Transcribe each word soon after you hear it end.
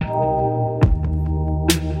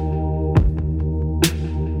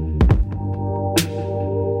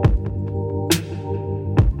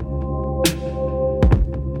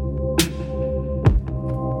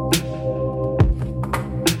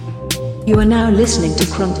You are now listening to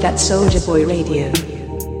Crunkthatsouljaboy Radio.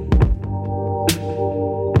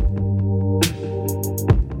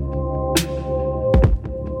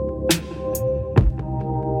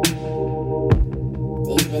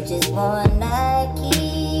 These bitches want Nike.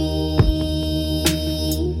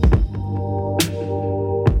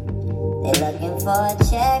 They looking for a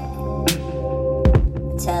check.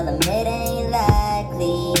 Tell them it ain't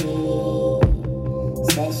likely.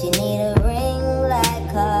 Say she need a ring like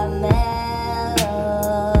Carmelo.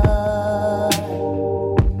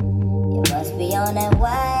 You must be on that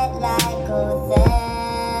white like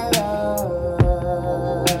Othello.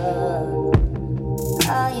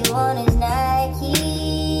 All you want is Nikes,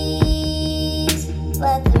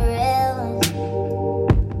 but the real ones,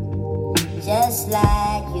 just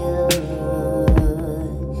like you,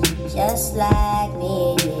 just like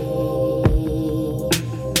me.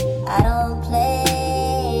 I don't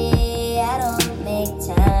play, I don't make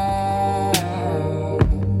time.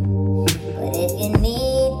 But if you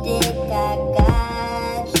need dick, I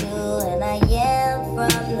got you. And I am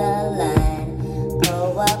from the line. Go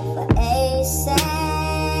up for ASAP.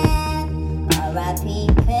 R.I.P.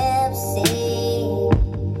 Pimp C.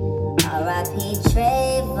 R.I.P.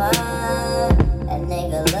 Trayvon. That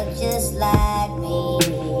nigga look just like me.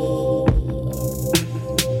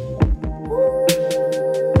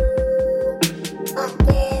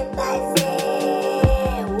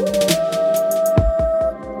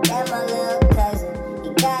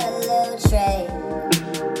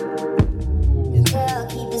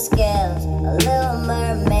 Scales, a little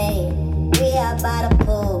mermaid. We out by the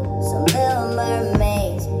pool, some little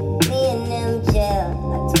mermaids. Me and them gel,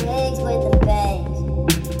 like twigs with the bangs.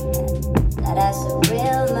 Now that's a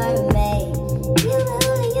real mermaid. You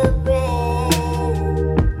hold your breath,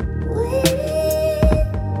 with it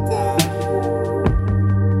down.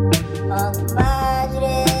 On my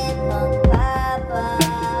drip, on Papa.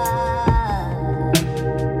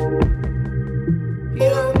 You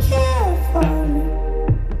don't care for me,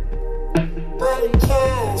 but he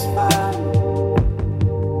cares for me,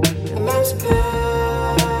 and that's good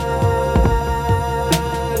enough.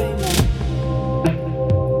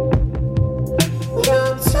 We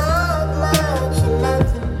don't talk much or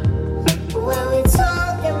nothing, but when we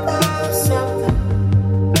talking about something,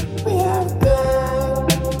 we have good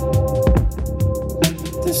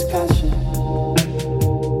discussion.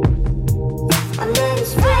 I met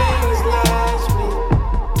his friends last week.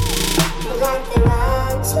 They like they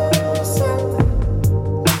run to something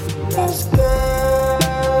that's good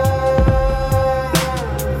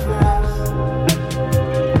for us.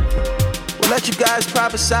 We'll let you guys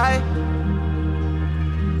prophesy.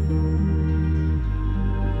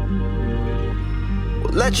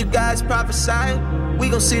 We'll let you guys prophesy. We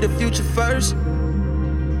gon' see the future first.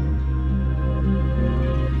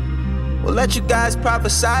 We'll let you guys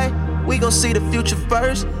prophesy. We gon' see the future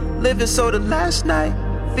first. Living so the last night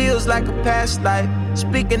feels like a past life.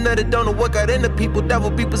 Speaking of the don't know what got into people. Devil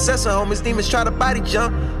be possessing homies. Demons try to body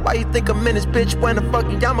jump. Why you think I'm in this bitch wearing a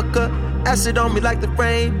fucking yarmulke? Acid on me like the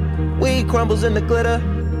rain. Weed crumbles in the glitter.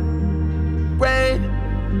 Rain,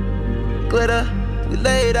 glitter. We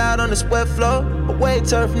laid out on the sweat floor. Away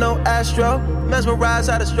turf, no astro. Mesmerized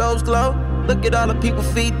how the strobes glow. Look at all the people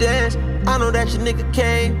feet dance. I know that your nigga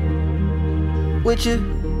came with you,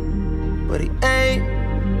 but he ain't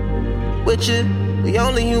with you. We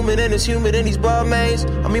only human and it's humid in these barmaids.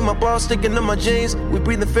 I mean my balls sticking to my jeans. We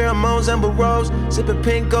breathing pheromones, amber rose. Sipping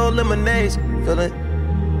pink gold lemonades. Feel it?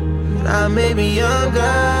 And I may be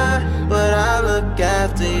younger, but I look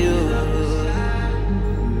after you.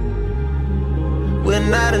 We're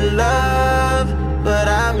not in love, but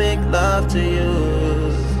I make love to you.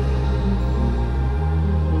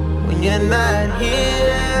 When you're not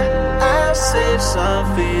here, I'll save some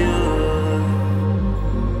for you.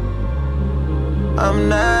 I'm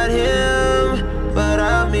not him, but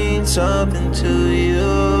I mean something to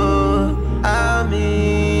you. I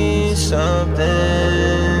mean something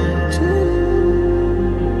to you.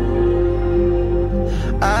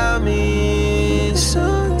 I mean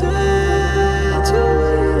something to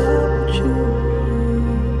you.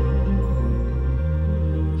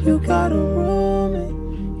 You gotta roll me,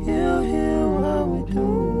 he'll hear what we do.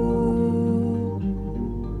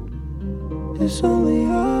 It's only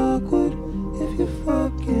awkward if you're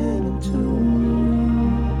fucking him too.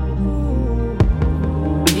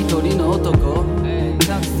 一人の男、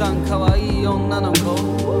たくさん可愛い女の子。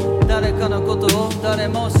誰かのことを誰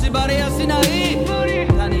も縛れやしない。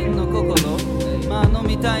他人の心、まあ飲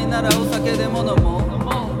みたいならお酒でも飲もう。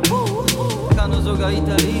彼女がい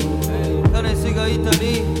たり、彼氏がいた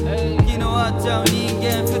り、気の合っちゃう人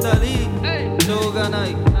間二人。しょうがな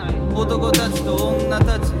い、男たちと女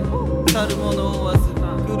たち去る者を追わず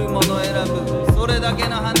来る者選ぶそれだけ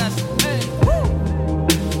の話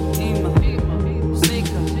今しか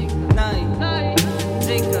ない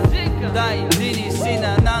時間大事にし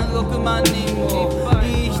な何億万人も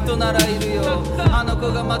いい人ならいるよあの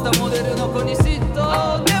子がまたモデルの子に嫉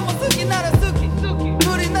妬でも好きなら好き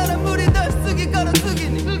無理なら無理だし次から次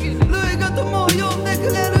に類が友を呼んで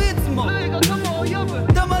くれるいつも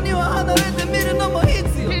たまには離れてみるのも必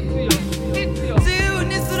要自由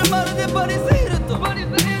にするまるでパリスヒルト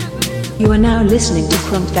You are now listening to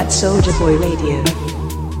Crunkthatsouljaboy Radio.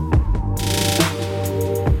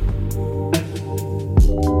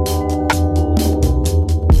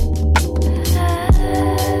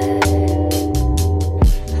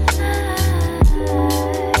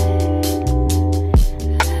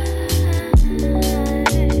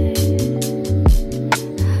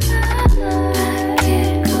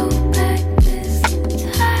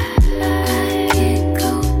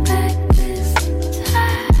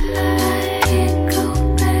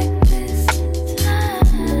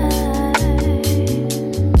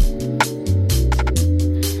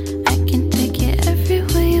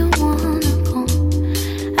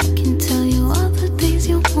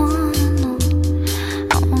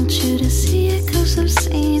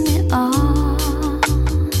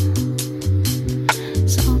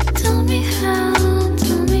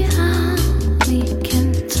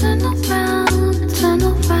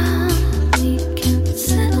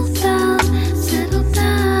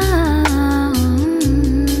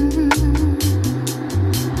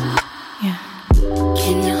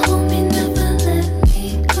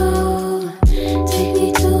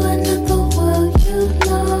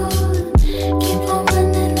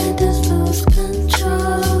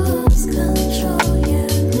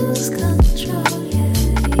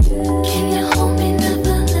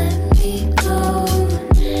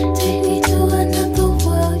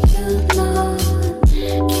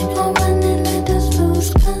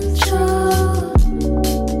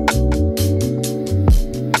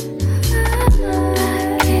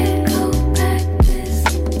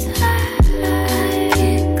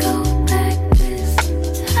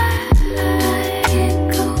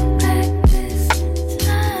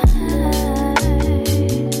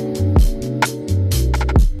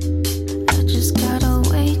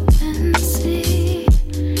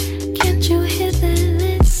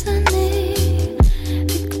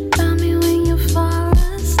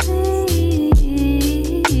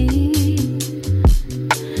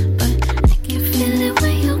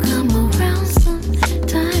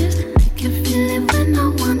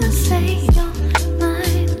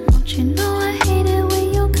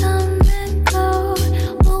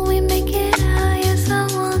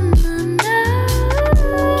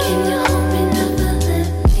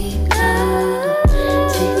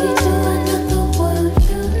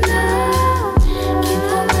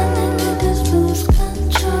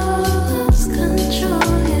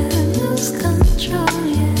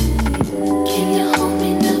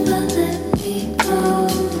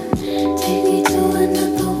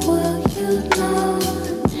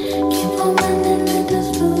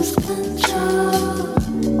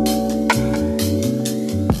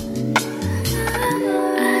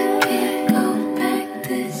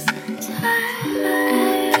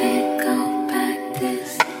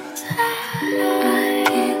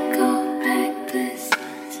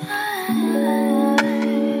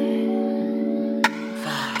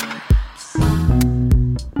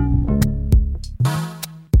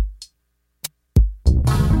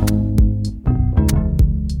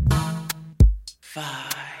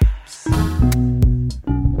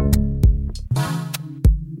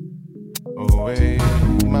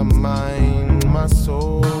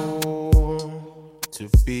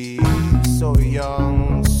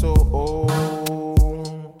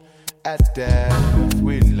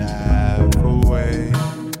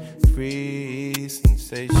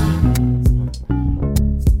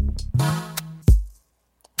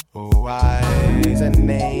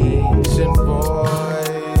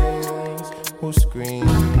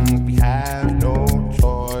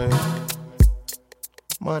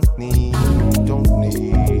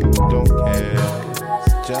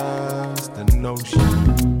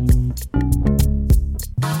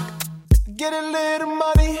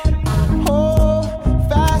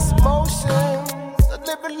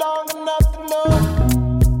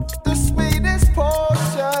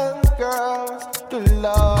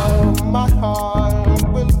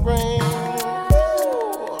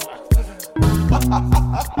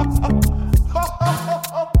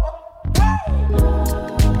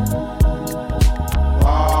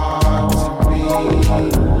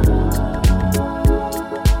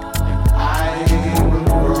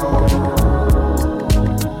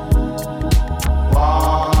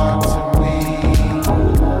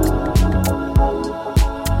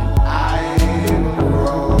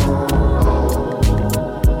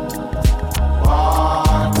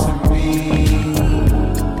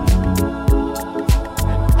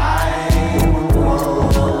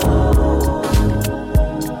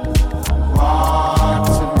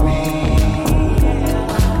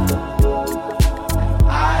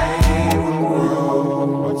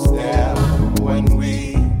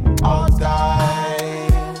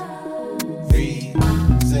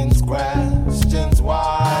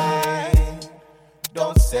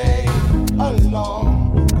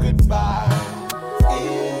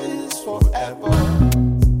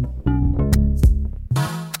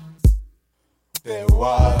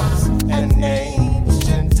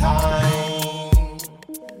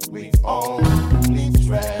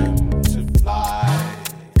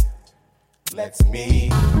 Let's meet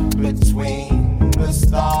between the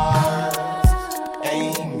stars,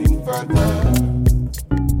 aiming further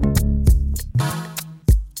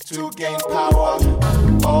to gain power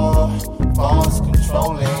or false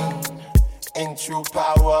controlling. In true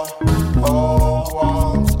power, whole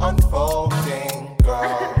worlds unfolding,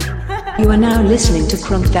 girl. You are now listening to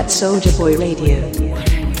Crunkthatsouljaboy Radio.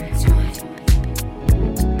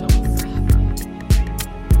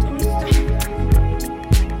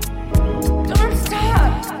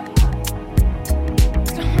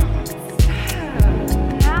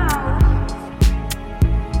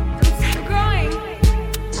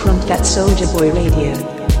 Crunkthatsouljaboy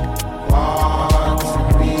Radio.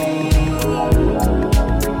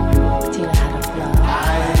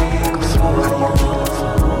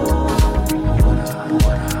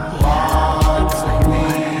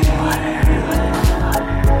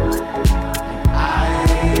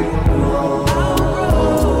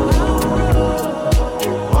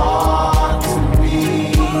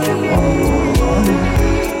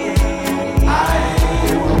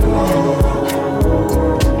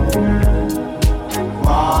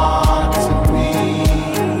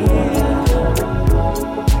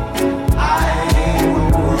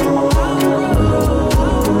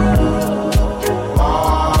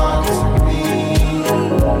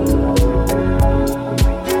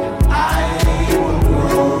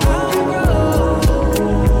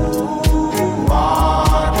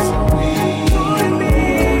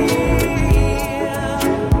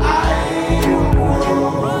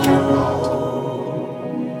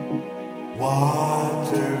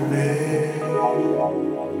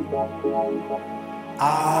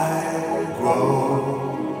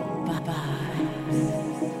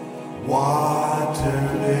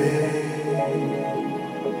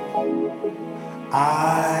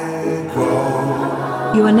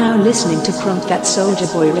 You are now listening to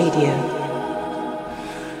Crunkthatsouljaboy Radio.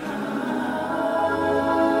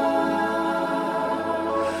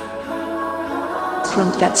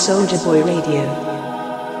 Crunkthatsouljaboy Radio.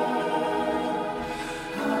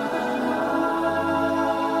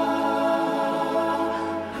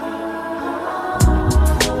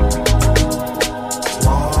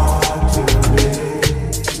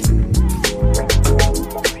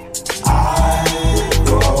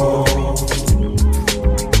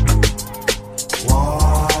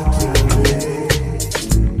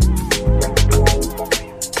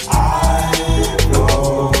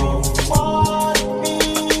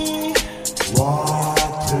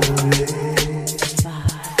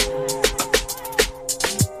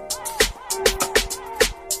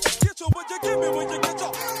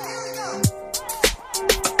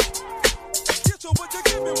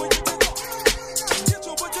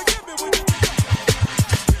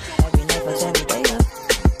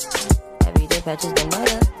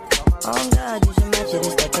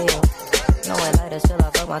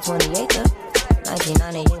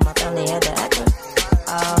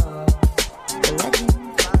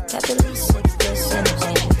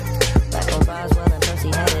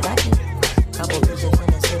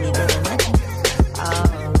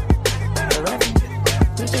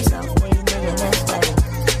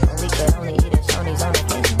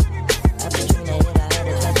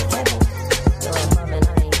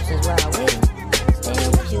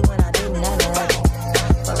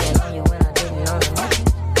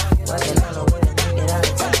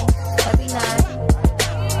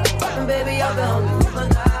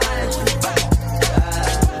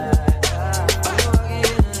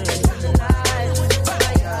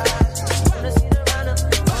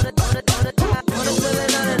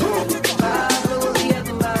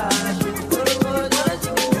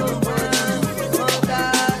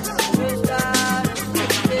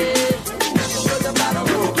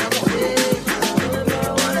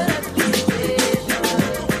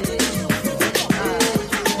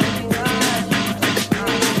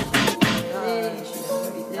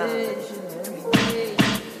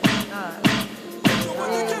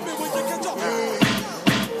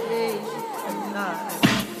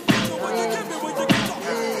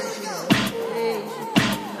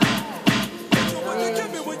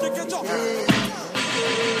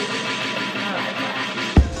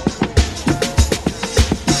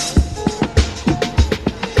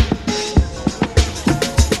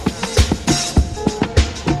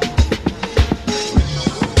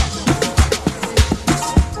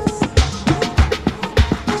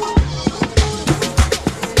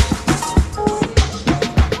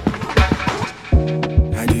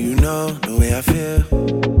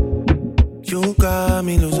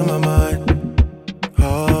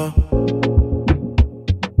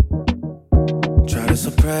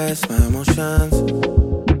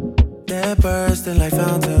 bursting like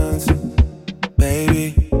fountains,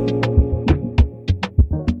 baby.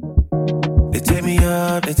 They take me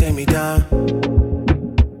up, they take me down.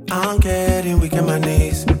 I'm getting weak in my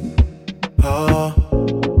knees. Oh,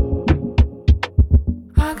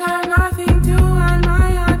 I got nothing to hide,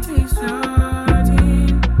 my heart is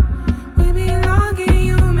hurting. We belong and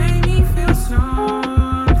you make me feel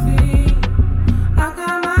something. I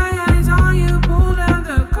got my eyes on you, pull down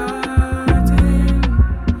the curtain.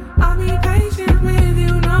 I'll be patient with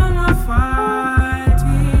you, no more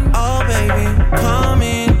fighting. oh baby, come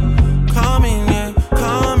in, yeah,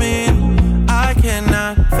 come in. I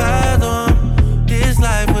cannot fathom this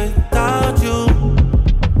life without you.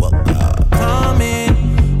 Well, come in,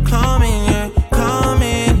 yeah, come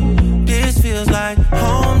in. This feels like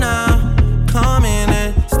home now. Come in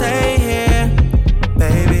and stay here,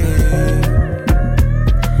 baby.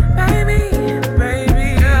 Baby,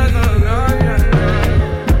 baby,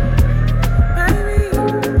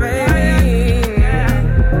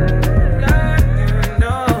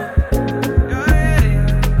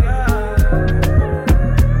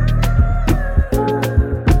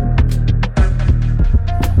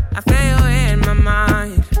 I feel you in my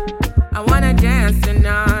mind. I wanna dance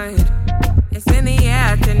tonight. It's in the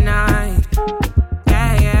air tonight.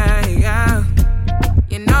 Yeah.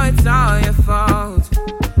 You know it's all your fault.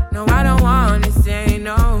 No, I don't wanna say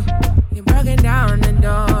no. You're breaking down the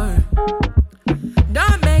door.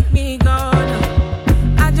 Don't make me go. No.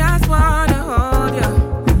 I just wanna hold you.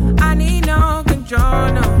 I need no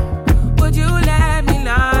control. No. Would you let me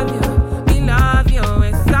love you? Me love you.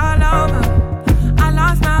 It's all over. I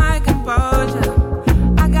lost my composure.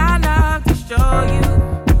 I got love to show you.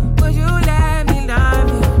 Would you let me love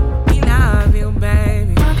you? Me love you,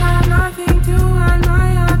 baby. I got nothing to hide,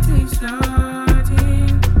 my heart is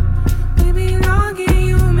hurting. We belong and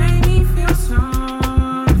you make me feel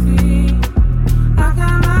something. I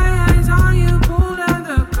got my eyes on you, pull down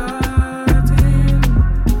the curtain.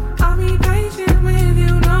 I'll be patient with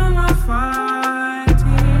you, no more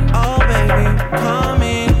fighting. Oh baby, come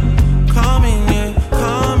in, yeah,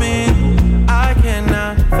 come in. I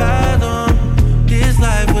cannot fathom this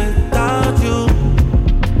life without you.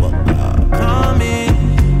 Well, come in,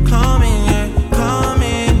 yeah, come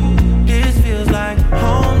in. This feels like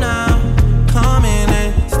home now. Come in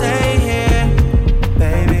and stay here,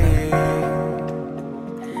 baby.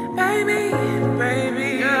 Baby,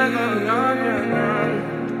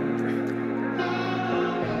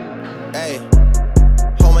 Hey,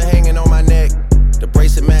 Homer hanging on my neck. The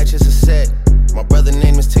bracelet matches a set. My brother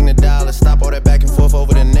name is Tina Dollar. Stop all that back and forth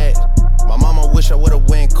over the net. My mama wish I would've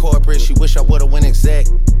went corporate. She wish I would've went exec.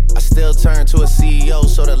 I still turn to a CEO,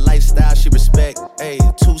 so the lifestyle she respect. Hey,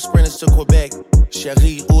 2 sprinters to Quebec.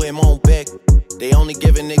 Chérie, où est mon bec? They only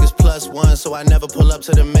giving niggas +1, so I never pull up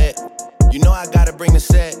to the Met. You know I gotta bring the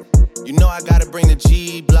set. You know I gotta bring the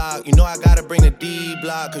G block. You know I gotta bring the D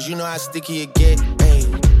block. Cause you know how sticky it get. Hey.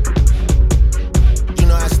 You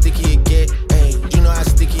know how sticky it get. Hey. You know how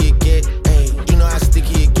sticky it get. Hey. You know how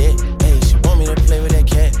sticky it get. Hey. She want me to play with that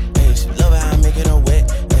cat. Hey. She love how I make it all wet.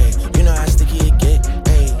 Hey. You know how sticky it get.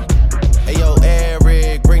 Hey. Hey yo,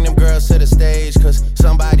 Eric, bring them girls to the stage. Cause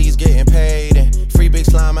somebody's getting paid. And free big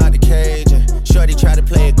slime out the cage. And shorty tried to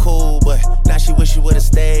play it cool, but now she wish she would've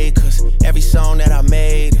stayed. Cause every song that I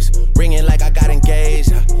made is ringing like I got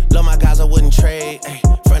engaged. I love my guys, I wouldn't trade. Ay,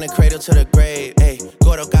 from the cradle to the grave. Ay,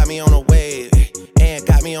 Gordo got me on a wave. Ay, and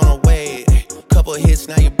got me on a wave. Ay, couple hits,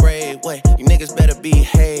 now you brave. What? You niggas better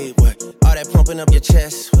behave. What? All that pumping up your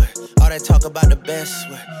chest. What? All that talk about the best.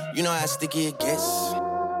 What? You know how sticky it gets.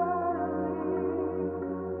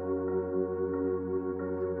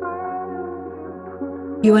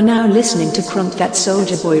 You are now listening to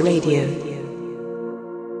Crunkthatsouljaboy Radio.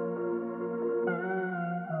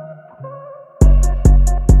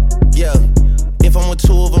 Yeah, if I'm with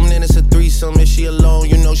 2 of them, then it's a threesome. If she alone,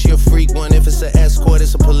 you know she a freak one. If it's an escort,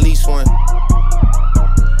 it's a police one.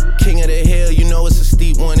 King of the hill, you know it's a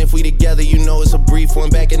steep one. If we together, you know it's a brief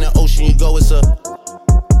one. Back in the ocean, you go, it's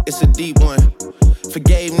a deep one.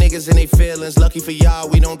 Forgave niggas and they feelings. Lucky for y'all,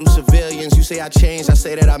 we don't do civilians. You say I changed, I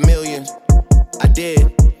say that I millions. I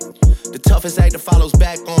did. The toughest actor follows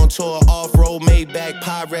back on tour. Off-road, made back,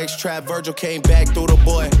 Pyrex, trap. Virgil came back through the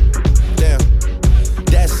boy. Damn.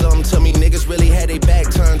 That's something to me. Niggas really had they back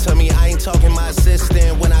turned to me. I ain't talking my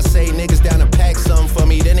assistant when I say niggas down to pack something for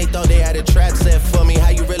me. Then they thought they had a trap set for me. How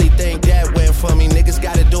you really think that went for me? Niggas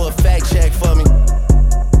gotta do a fact check for me.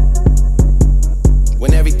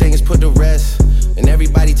 When everything is put to rest and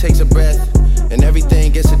everybody takes a breath and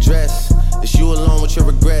everything gets addressed, it's you alone with your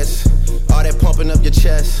regrets. All that pumping up your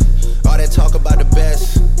chest, all that talk about the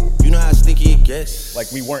best. You know how sticky it gets.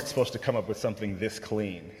 like we weren't supposed to come up with something this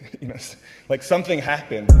clean. You know, like something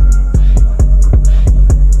happened.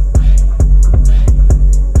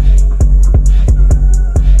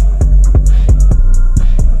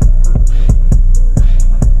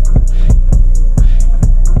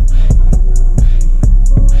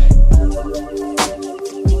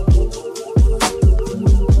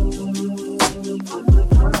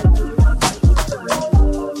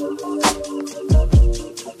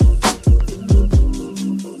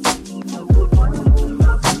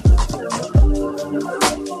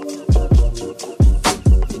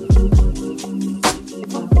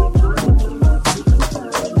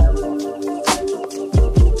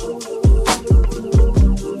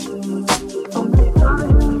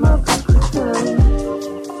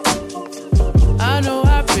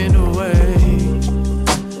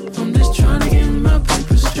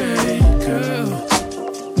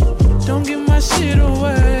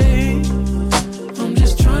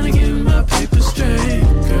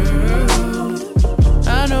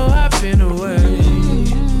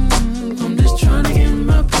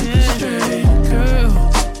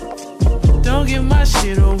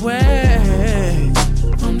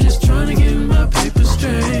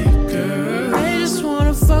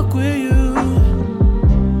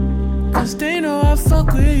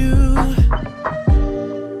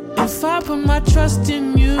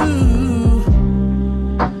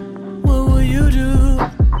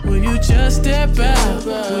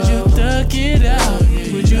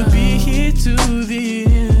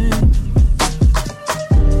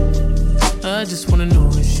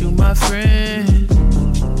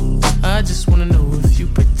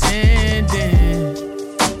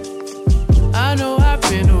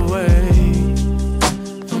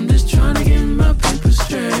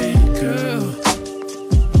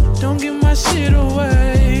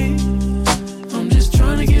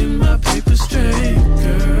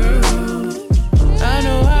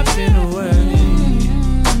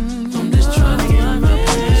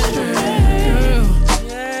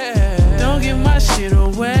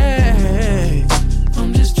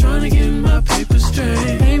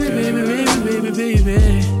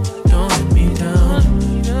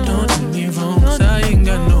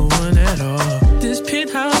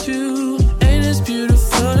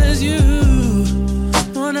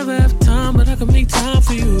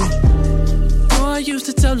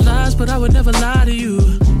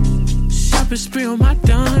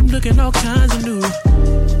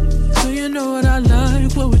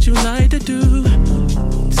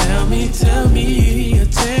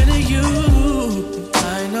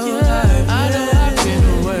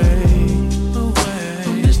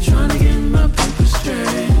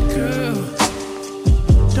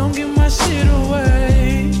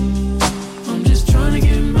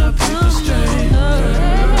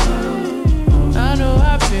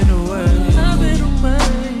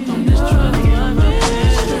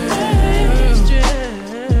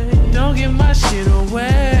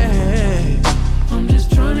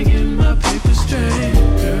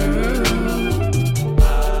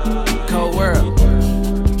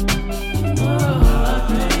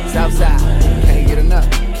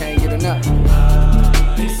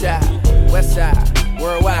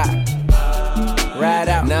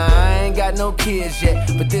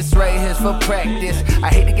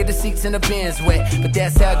 In the bins wet, but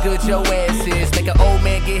that's how good your ass is. Make an old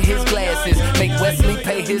man get his glasses, make Wesley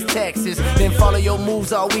pay his taxes, then follow your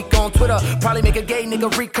moves all week on Twitter. Probably make a gay nigga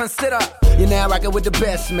reconsider. You're now rockin' with the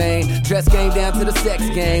best, man. Dress game down to the sex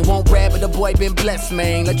game. Won't brag, but the boy been blessed,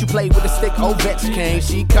 man. Let you play with a stick, Ovechkin.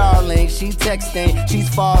 She calling, she texting, she's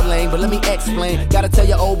falling. But let me explain. Gotta tell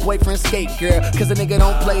your old boyfriend skate, girl, cause a nigga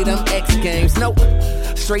don't play them X games. Nope.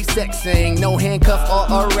 Straight sexing, no handcuff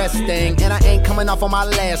or arresting. And I ain't coming off on my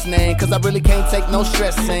last name, cause I really can't take no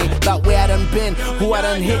stressing about where I done been, who I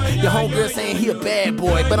done hit. Your homegirl saying he a bad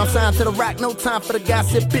boy, but I'm signed to the rock, no time for the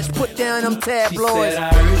gossip. Bitch, put down them tabloids. She said,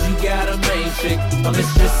 I heard you got a main chick, a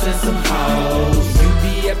mistress and some hoes. You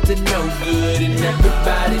be up to no good and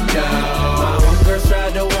everybody know. My homegirls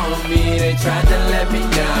tried to want me, they tried to let me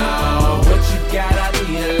know. What you got, I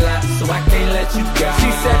need a lot, so I can't let you go.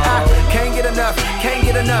 She said, I can't get enough, can't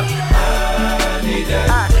get enough. I need that.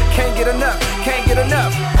 I can't get enough, can't get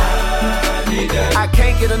enough. I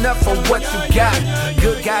can't get enough for what you got.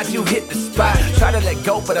 Good guys, you hit the spot. Try to let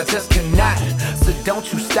go, but I just cannot. So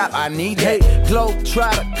don't you stop, I need it. Hey, glow,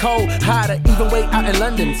 try to cold, hotter, even way out in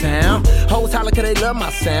London town. Hoes holler cause they love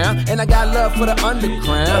my sound, and I got love for the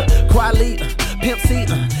underground. Quality, Pimp C,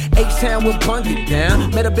 H-Town will bung it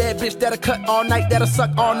down. Met a bad bitch that'll cut all night, that'll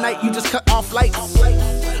suck all night. You just cut off lights.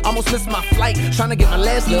 Almost missed my flight, tryna get my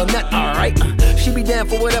last little nut, alright. She be down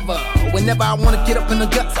for whatever, whenever I wanna get up in the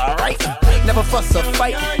guts, alright. Never fuss or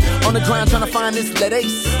fight, on the ground tryna find this lead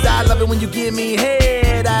ace. I love it when you give me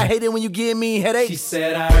head, I hate it when you give me headaches. She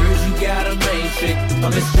said, I heard you got a main chick, a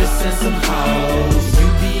mistress and some hoes. You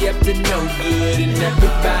be up to no good and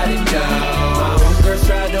everybody know. My homegirls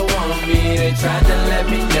tried to want me, they tried to let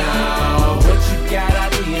me know. What you got, I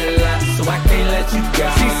need a lot, so I can't let you go.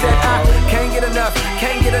 She said, I can't get enough,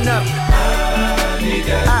 can't get enough. I need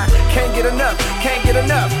that. I can't get enough, can't get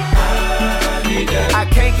enough. I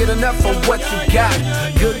can't get enough for what you got.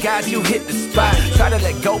 Good guys, you hit the spot. Try to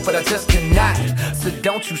let go, but I just cannot. So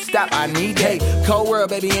don't you stop, I need that. Cold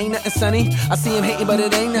world, baby, ain't nothing sunny. I see him hating, but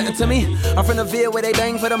it ain't nothing to me. I'm from the Ville where they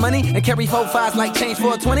bang for the money and carry 4 5s like change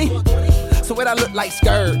for a 20. So what I look like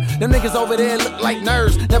scared? Them niggas over there look like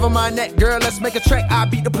nerds. Never mind that, girl, let's make a track. I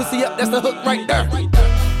beat the pussy up, that's the hook right there.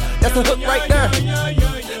 That's the hook right there.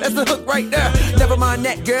 That's the hook right there. Never mind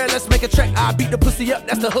that, girl, let's make a track. I beat the pussy up,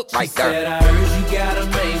 that's the hook right there. She said, I heard you got a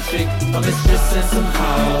main chick, a mistress and some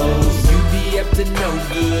hoes. You be up to no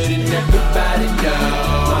good and everybody know.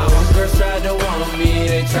 My homegirls tried to want me,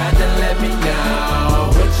 they tried to let me know.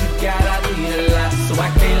 What you got, I need a lot, so I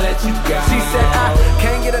can't let you go. She said, I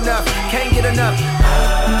can't get enough, can't get enough.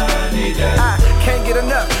 I need that. I can't get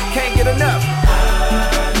enough, can't get enough.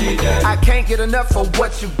 I can't get enough for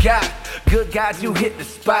what you got. Good guys, you hit the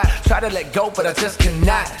spot. Try to let go, but I just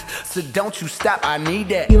cannot. So don't you stop, I need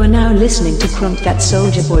that. You are now listening to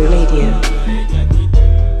Crunkthatsouljaboy Radio.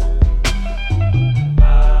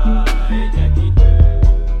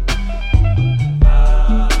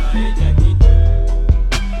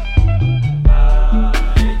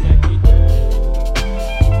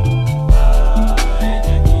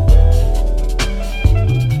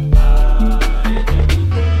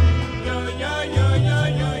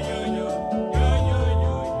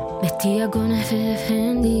 Con ese de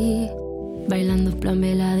Fendi, bailando plan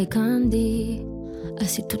vela de Candy.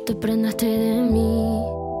 Así tú te prendaste de mí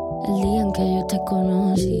el día en que yo te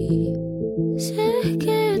conocí. Sé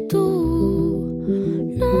que tú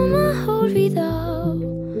no me has olvidado,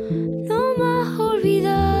 no me has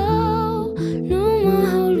olvidado, no me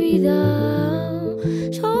has olvidado.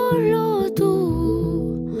 Solo tú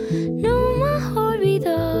no me has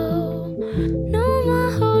olvidado, no me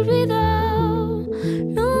has olvidado.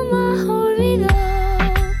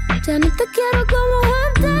 Ya no te quiero como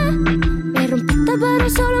antes. Me rompiste pero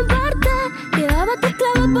solo en parte. Llevaba tus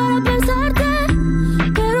claves para pensarte,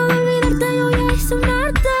 pero de olvidarte yo ya hice un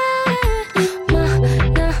arte.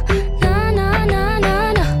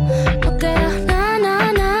 No queda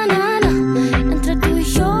na. Entre tú y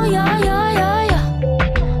yo, ya.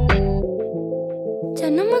 Ya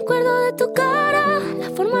no me acuerdo de tu cara, la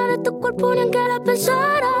forma de tu cuerpo ni en que la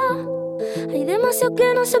pensara. Hay demasiado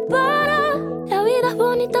que nos separa. La vida es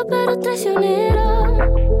bonita pero traicionera.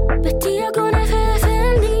 Vestida con F de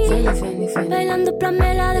Fendi, bailando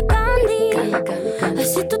plamela de Candy.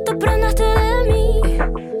 Así tú te prendaste de mí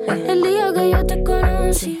el día que yo te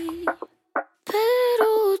conocí.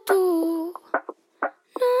 Pero tú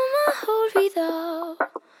no me has olvidado,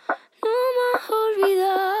 no me has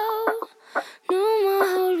olvidado, no me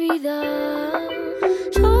has olvidado.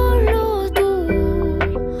 Solo tú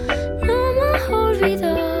no me has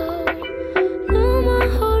olvidado.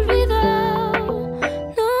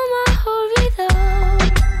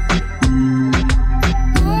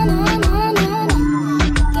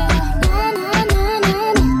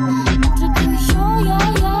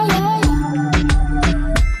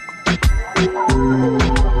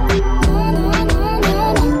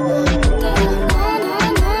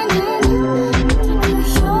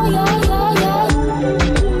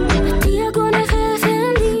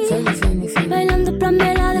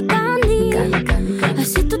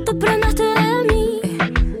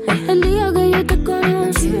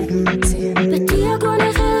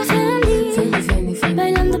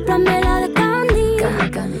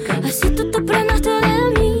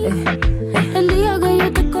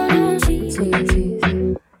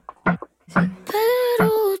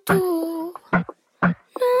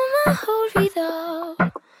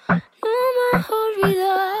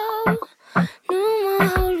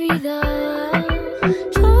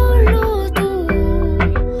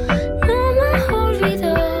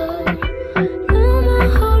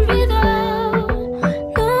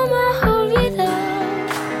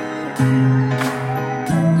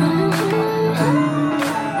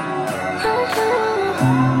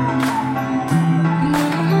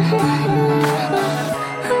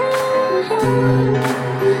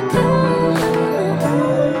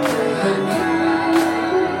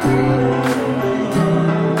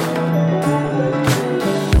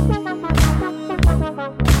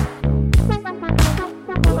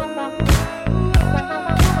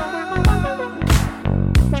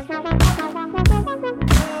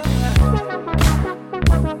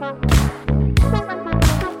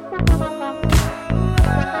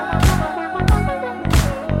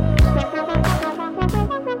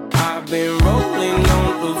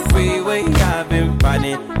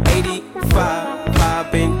 riding 85.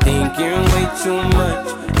 I've been thinking way too much,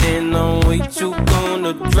 and I'm way too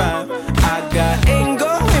gonna drive. I got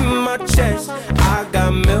anger in my chest, I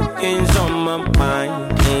got millions on my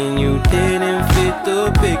mind, and you didn't fit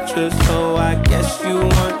the picture, so I guess you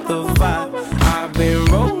want the vibe. I've been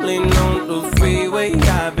rolling on the freeway,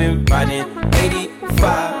 I've been riding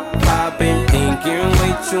 85. I've been thinking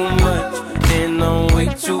way too much, and I'm way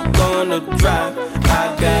too gonna drive.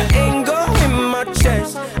 I got anger in my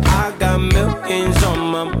chest, I got millions on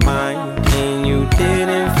my mind, and you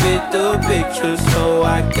didn't fit the picture, so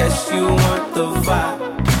I guess you want the vibe.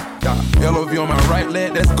 LOV on my right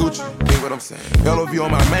leg, that's Gucci. Dig what I'm saying? LOV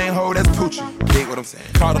on my main hoe, that's Poochie. Dig what I'm saying?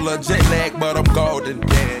 Caught a little jet lag, but I'm golden.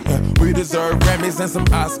 Yeah. We deserve Grammys and some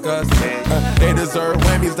Oscars. They deserve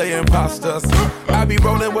Whammies, they imposters. I be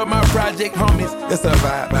rolling with my project homies, it's a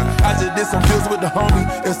vibe. I just did some deals with the homie,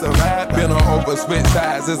 it's a vibe. Been on over switch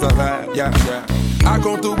sides, it's a vibe. Yeah. I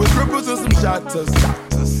go through with strippers and some shotters.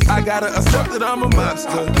 I gotta accept that I'm a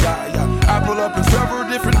monster. I pull up in several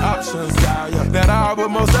different options. That all, but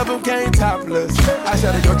most of them came topless. I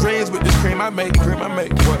shatter your dreams with this cream I make.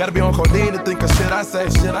 What? Gotta be on codeine to think of shit I say.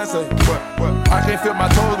 What? I can't feel my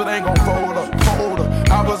toes, but I ain't gon' fold up.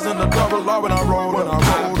 I was in the double R when I rolled.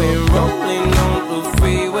 I've been rolling on the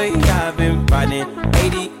freeway, I've been riding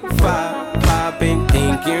 85. I've been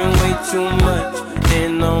thinking way too much,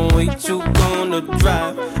 and I'm way too gonna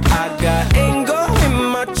drive. I got anger in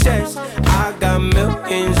my chest, I got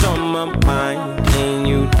millions on my mind, and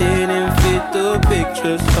you didn't fit the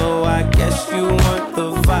picture, so I guess you want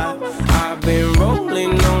the vibe. I've been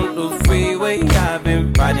rolling on the freeway, I've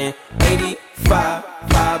been riding 85.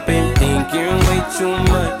 I've been thinking way too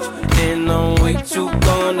much, and I'm way too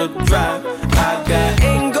gonna drive. I got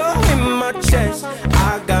anger in my chest,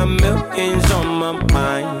 I got millions on my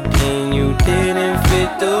mind, and you didn't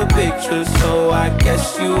fit the picture, so I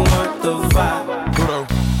guess you want the vibe.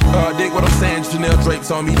 Dig what I'm saying, Chanel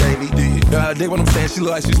drapes on me daily. Dig what I'm saying, she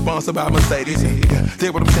look like she's sponsored by Mercedes.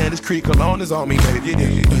 Dig what I'm saying, this Creek cologne is on me, baby.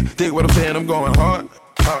 Dig what I'm saying, I'm going hard.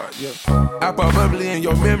 Yeah. I pop bubbly in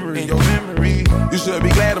your memory. You should be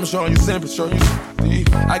glad I'm showing you sympathy.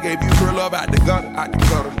 I gave you real love out the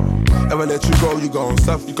gutter. Ever let you go, you gon'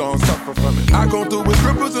 suffer from it. I go through with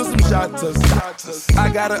strippers and some shotters. I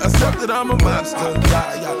gotta accept that I'm a monster.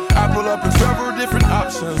 I pull up in several different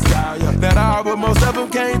options. That all, but most of them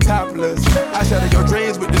came topless. I shatter your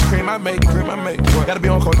dreams with this cream I make. What? Gotta be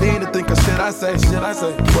on codeine to think of shit I say.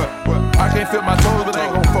 What? I can't feel my toes, but I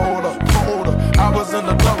ain't gon' fold up. I was in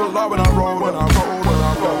the double R when I rolled.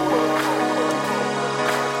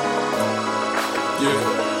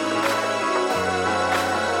 Yeah.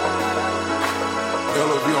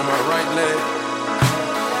 LOV on my right leg.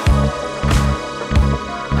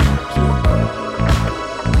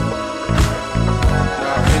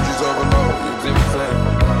 Hinges overload, you see what I'm saying?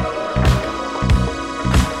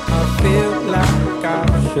 I feel like I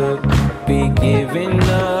should be giving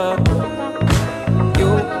up.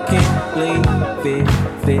 You can't leave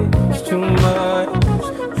it's too much,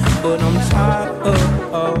 but I'm tired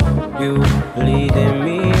of you leading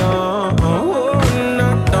me on. And I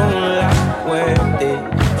don't like where this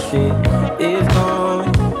shit is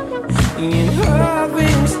going. And I've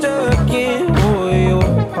been stuck in all your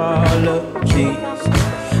apologies.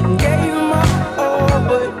 Gave my all,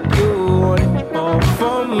 but you want it all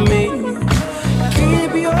from me.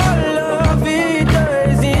 Keep your love, it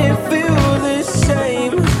doesn't feel the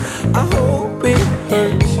same. I hope it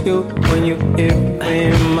hurts you when you hear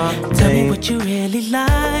in my name. Tell me what you really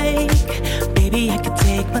like. Baby, I can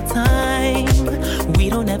take my time. We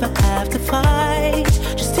don't ever have to fight.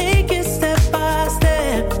 Just take it step by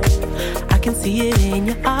step. I can see it in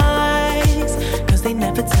your eyes, 'cause they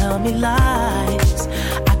never tell me lies.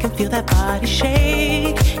 I can feel that body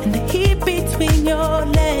shake and the heat between your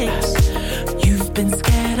legs. You've been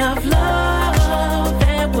scared of love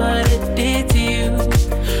and what it did to you.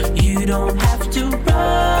 You don't have to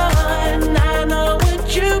run, I know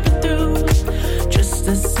what you've been through. Just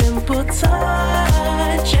a simple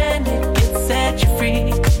touch and it can set you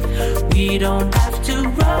free. We don't have to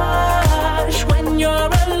rush when you're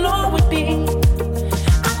alone with me.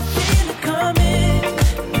 I feel it coming,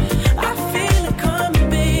 I feel it coming,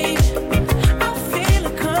 babe. I feel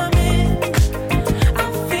it coming, I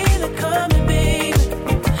feel it coming, babe.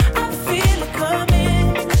 I feel it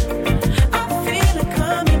coming, I feel it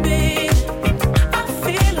coming, babe. I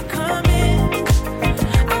feel it coming,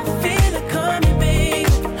 I feel it coming, babe.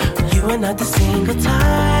 You are not the single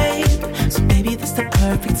type, so baby, this the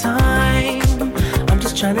perfect time. I'm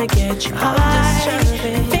just trying to get you high,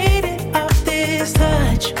 faded off this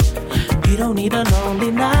touch. You don't need a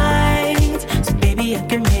lonely night, so baby, Baby, I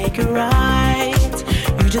can make it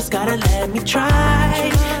right. You just gotta let me try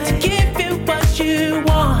to give you what you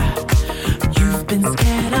want. You've been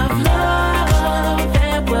scared of love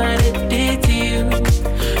and what it did to you.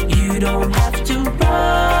 You don't have to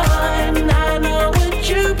run, I know what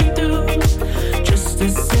you've been through. Just a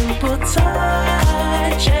simple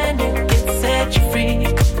touch and it can set you free.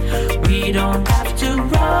 We don't have to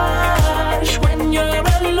rush when you're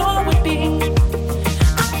alone with me.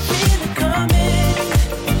 I feel it coming,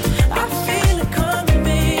 I feel it coming,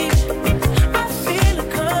 babe. I feel it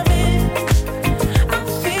coming, I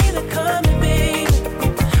feel it coming, babe.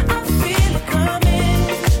 I feel it coming,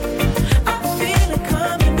 I feel it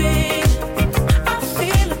coming, babe. I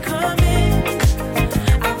feel it coming,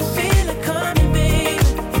 I feel it coming, babe.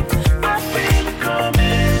 I feel it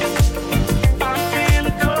coming, I feel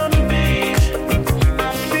it coming, babe.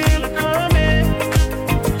 I feel it coming,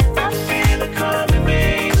 I feel it coming,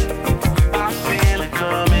 babe. I feel it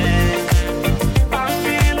coming, I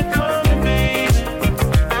feel it coming, babe.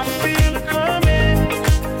 I feel it coming,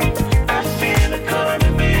 I feel it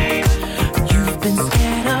coming, babe. You've been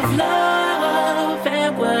scared of love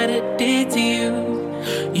and what it did to you.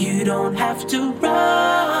 You don't have to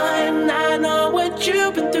run, I know what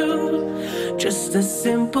you've been through. Just a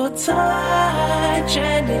simple touch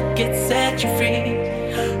and it can set you free.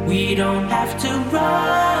 We don't have to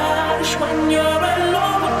rush when you're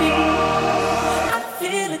alone with me. I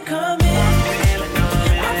feel it coming, I feel it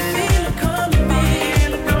coming, babe. I feel it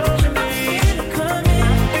coming,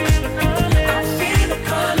 I feel it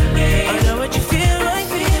coming, babe. I know what you feel like,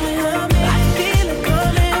 feel it coming. I feel it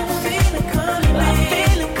coming, I feel it coming, I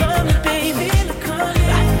feel it coming, babe. I feel it coming,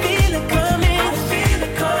 I feel it coming, I feel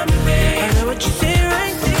it coming, babe. I know what you feel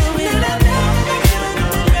right, feel it. I feel it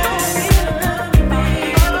coming, babe. I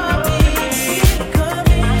feel it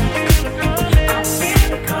coming, I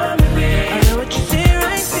feel it coming, babe. I know what you feel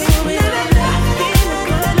right, feel it. I feel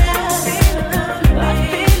it coming, I feel it coming, I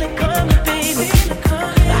feel it coming, babe. I feel it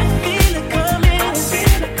coming, I feel it coming, I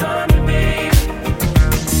feel it coming, babe.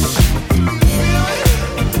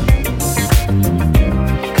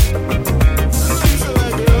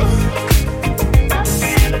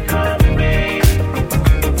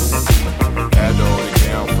 Had to hold it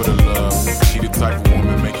down for the love. She the type of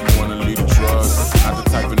woman make you wanna leave the drugs. Not the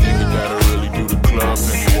type of nigga that'll really do the club.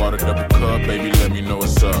 Penny water, double cup, baby, let me know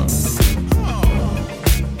what's up.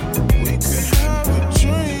 We could have a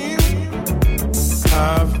dream.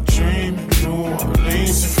 Have a dream in New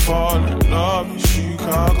Orleans and fall in love in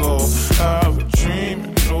Chicago. Have a dream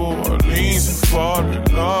in New Orleans and fall in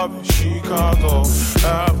love in Chicago.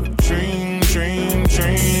 Have a dream, dream,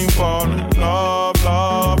 dream, fall in love,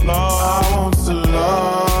 love, love. I want to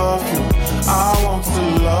love you. I want to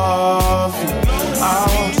love you. I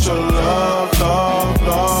want your love, love,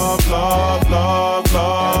 love, love, love,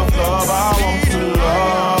 love, love. I want to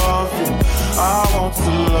love you. I want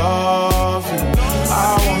to love you. I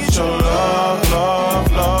want your love,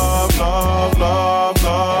 love, love, love, love,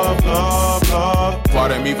 love, love, love.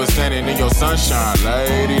 Pardon me for standing in your sunshine,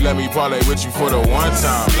 lady. Let me parlay with you for the one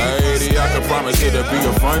time, lady. I can promise it'll be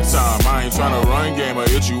a fun time. I ain't tryna run game or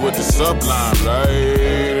hit you with the sublime,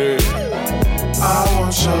 lady. I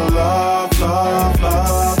want your love, love,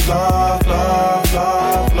 love, love, love,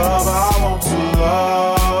 love, love. I want to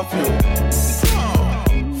love you.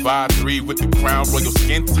 5'3" with the crown, royal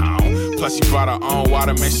skin tone. Plus she brought her own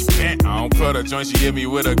water, man, she bent on. Put her joint, she hit me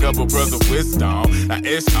with a couple pearls of wisdom. Now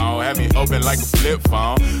it's on, have me open like a flip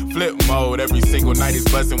phone. Flip mode, every single night is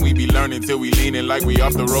bustin'. We be learning till we leaning like we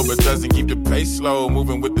off the road, but doesn't keep the pace slow.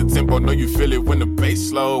 Moving with the tempo, know you feel it when the bass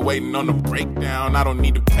slow. Waiting on the breakdown, I don't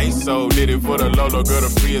need the peso. Did it for the Lolo, girl, the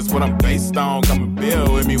free is what I'm based on. Come and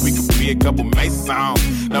build with me, we could be a couple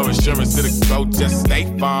Masons. No insurance to the go, just stay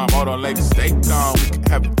farm. Hold on, lady, stay calm. We could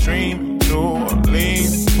have a dream. New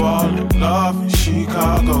Orleans, fall in love in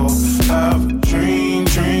Chicago. Have a dream,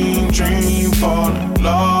 dream, dream, fall in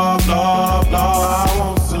love, love, love. I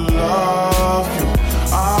want to love you.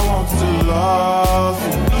 I want to love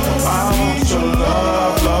you. I want your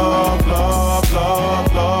love, love, love,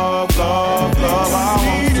 love, love, love, love. I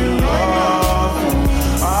want to love you.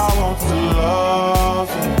 I want to love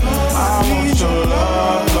you. I want your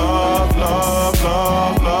love, love, love,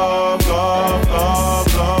 love, love, love, love,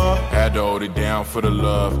 love. Had to hold it down for the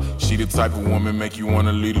love. She the type of woman make you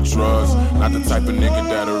wanna leave the drugs. Not the type of nigga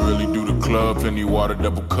that'll really do the club. Plenty water,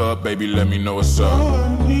 double cup, baby, let me know what's up.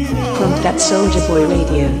 Crunkthatsouljaboy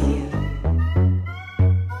Radio.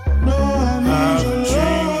 Have a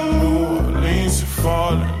dream in New Orleans and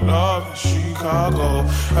fall in love in Chicago.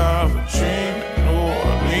 Have a dream in New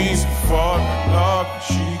Orleans and fall in love in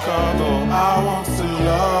Chicago. I want to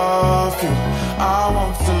love you. I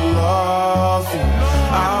want